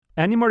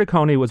Ennio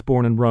Morricone was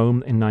born in Rome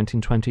in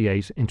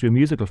 1928 into a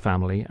musical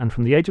family, and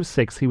from the age of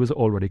 6 he was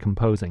already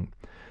composing.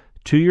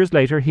 2 years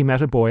later he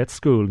met a boy at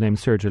school named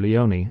Sergio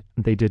Leone.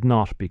 They did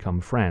not become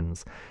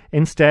friends.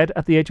 Instead,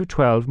 at the age of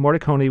 12,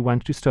 Morricone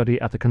went to study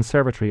at the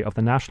Conservatory of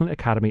the National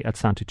Academy at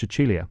Santa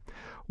Cecilia,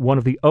 one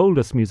of the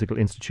oldest musical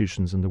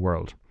institutions in the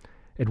world.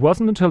 It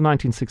wasn't until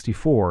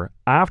 1964,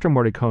 after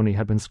Morricone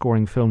had been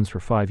scoring films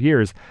for 5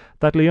 years,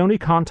 that Leone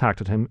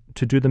contacted him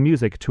to do the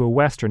music to a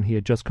western he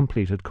had just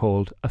completed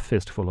called A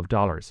Fistful of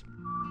Dollars.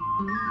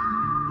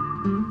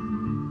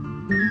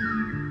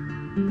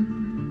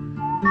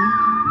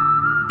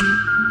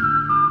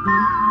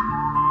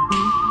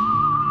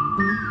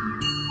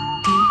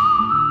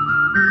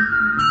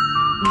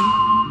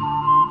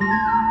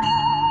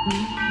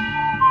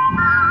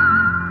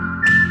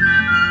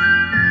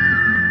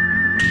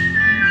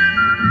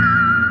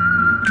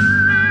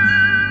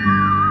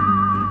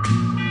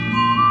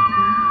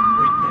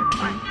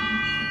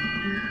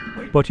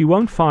 But you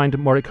won't find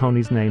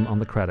Morricone's name on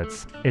the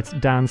credits. It's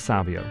Dan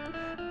Savio.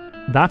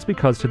 That's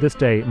because to this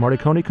day,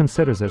 Morricone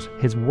considers it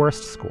his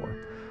worst score.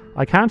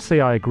 I can't say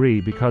I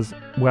agree because,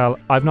 well,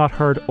 I've not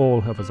heard all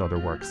of his other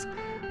works.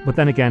 But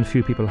then again,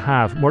 few people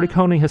have.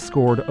 Morricone has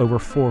scored over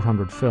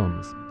 400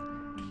 films.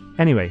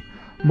 Anyway,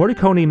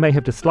 Morricone may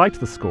have disliked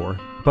the score,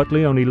 but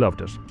Leone loved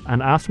it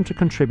and asked him to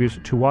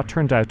contribute to what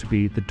turned out to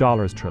be the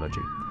Dollars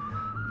trilogy.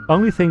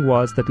 Only thing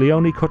was that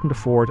Leone couldn't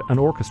afford an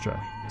orchestra,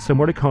 so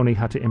Morricone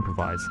had to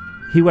improvise.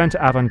 He went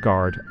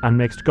avant-garde and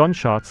mixed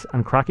gunshots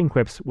and cracking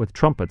whips with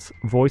trumpets,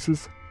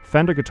 voices,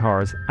 Fender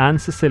guitars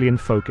and Sicilian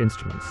folk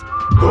instruments.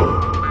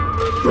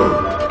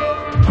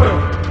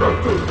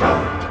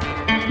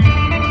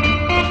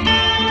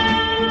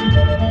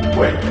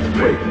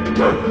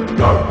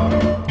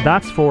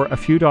 That's for A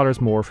Few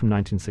Dollars More from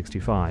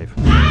 1965.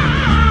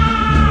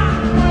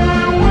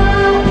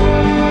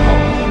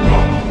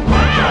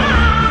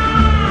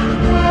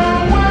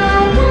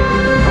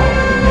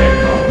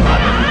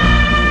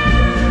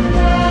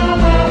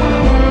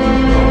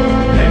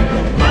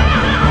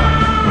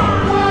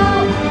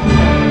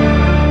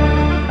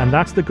 And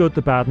that's The Good,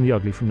 the Bad and the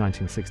Ugly from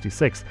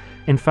 1966.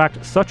 In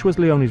fact, such was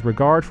Leone's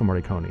regard for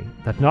Morricone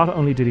that not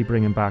only did he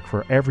bring him back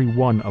for every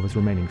one of his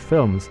remaining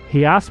films,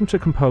 he asked him to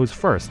compose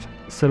first,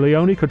 so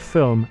Leone could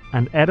film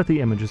and edit the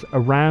images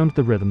around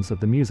the rhythms of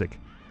the music.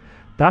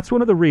 That's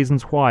one of the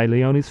reasons why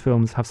Leone's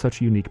films have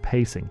such unique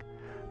pacing.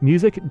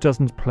 Music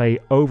doesn't play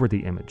over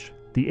the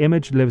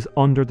image lives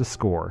under the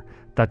score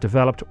that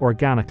developed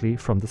organically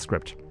from the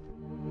script.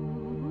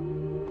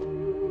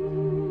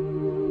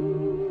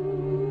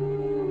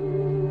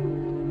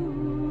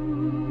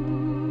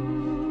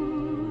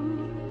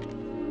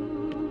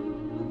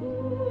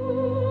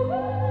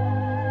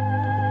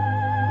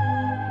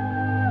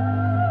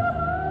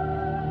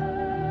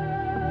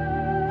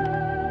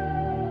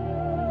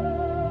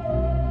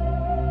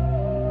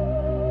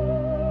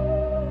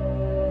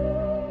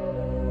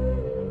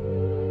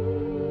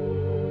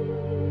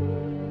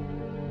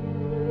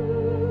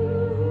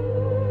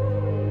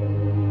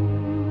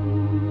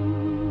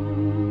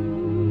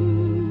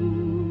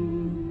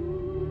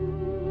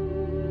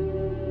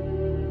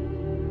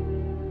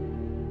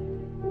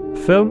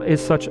 Film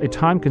is such a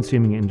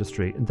time-consuming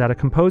industry that a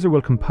composer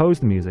will compose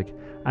the music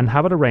and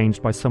have it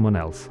arranged by someone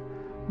else.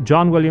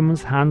 John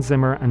Williams, Hans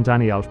Zimmer and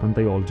Danny Elfman,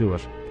 they all do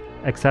it,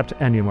 except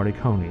Ennio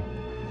Morricone.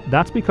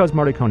 That's because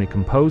Morricone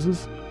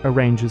composes,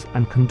 arranges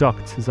and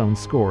conducts his own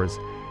scores.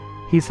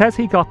 He says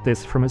he got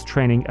this from his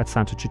training at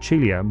Santa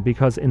Cecilia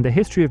because in the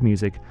history of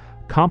music,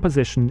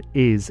 composition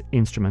is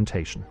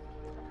instrumentation.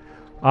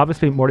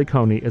 Obviously,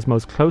 Morricone is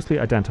most closely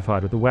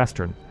identified with the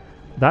Western.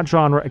 That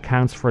genre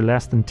accounts for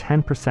less than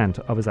 10%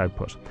 of his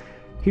output.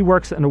 He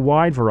works in a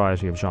wide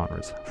variety of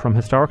genres, from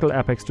historical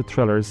epics to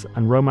thrillers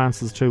and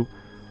romances to,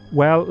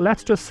 well,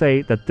 let's just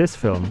say that this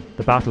film,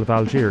 The Battle of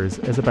Algiers,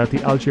 is about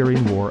the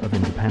Algerian War of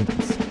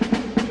Independence.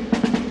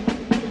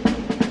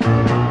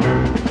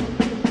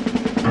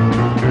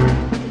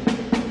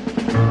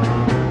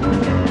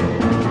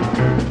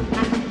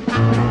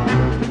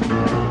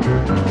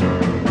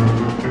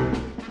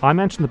 I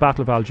mentioned the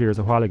Battle of Algiers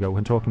a while ago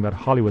when talking about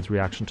Hollywood's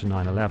reaction to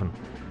 9/11.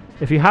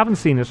 If you haven't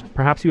seen it,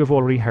 perhaps you have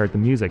already heard the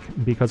music,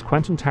 because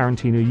Quentin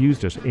Tarantino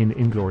used it in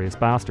Inglourious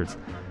Basterds,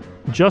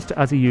 just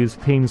as he used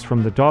themes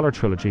from the Dollar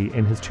trilogy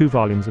in his 2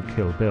 volumes of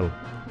Kill Bill.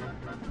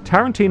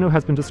 Tarantino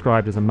has been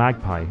described as a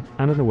magpie,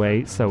 and in a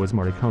way, so is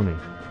Morricone.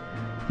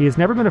 He has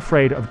never been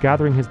afraid of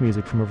gathering his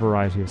music from a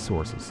variety of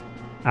sources.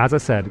 As I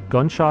said,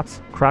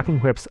 gunshots, cracking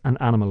whips and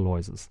animal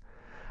noises.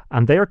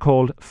 And they are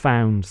called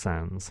found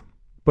sounds.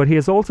 But he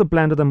has also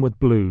blended them with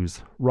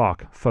blues,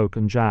 rock, folk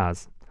and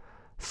jazz.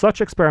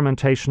 Such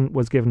experimentation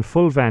was given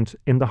full vent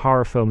in the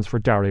horror films for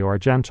Dario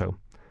Argento.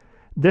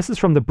 This is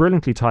from the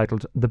brilliantly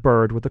titled The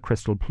Bird with the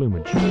Crystal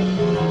Plumage.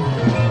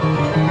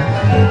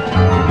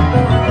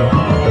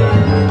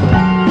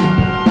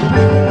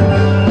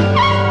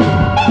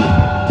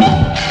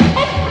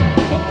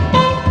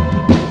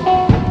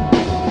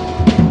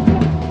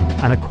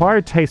 An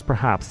acquired taste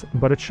perhaps,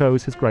 but it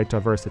shows his great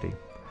diversity.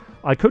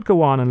 I could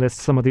go on and list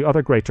some of the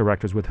other great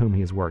directors with whom he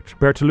has worked: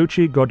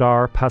 Bertolucci,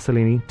 Godard,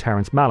 Pasolini,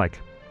 Terrence Malick.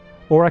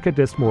 Or I could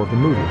list more of the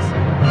movies.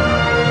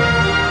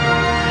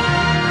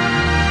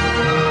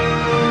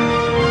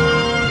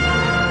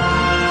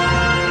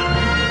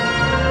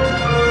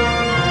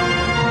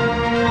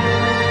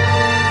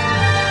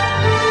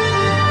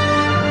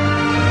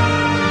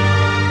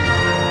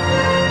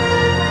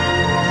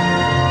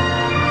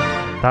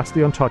 That's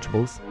The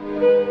Untouchables.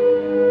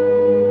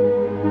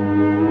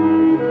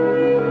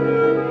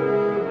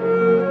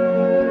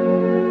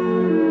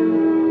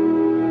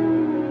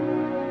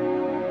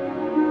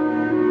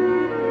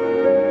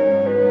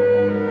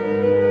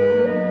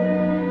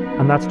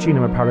 And that's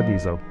Cinema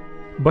Paradiso.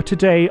 But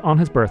today, on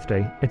his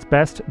birthday, it's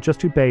best just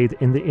to bathe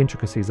in the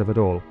intricacies of it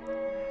all.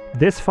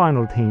 This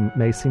final theme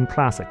may seem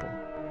classical,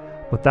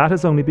 but that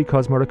is only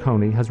because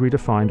Morricone has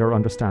redefined our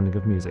understanding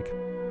of music.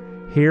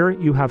 Here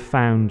you have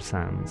found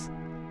sounds,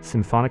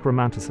 symphonic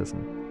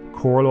romanticism,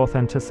 choral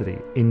authenticity,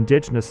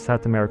 indigenous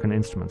South American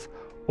instruments,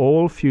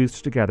 all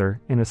fused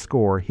together in a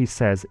score he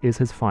says is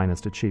his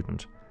finest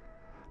achievement.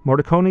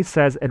 Morricone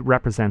says it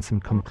represents him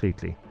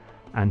completely,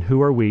 and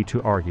who are we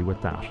to argue with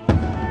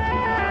that?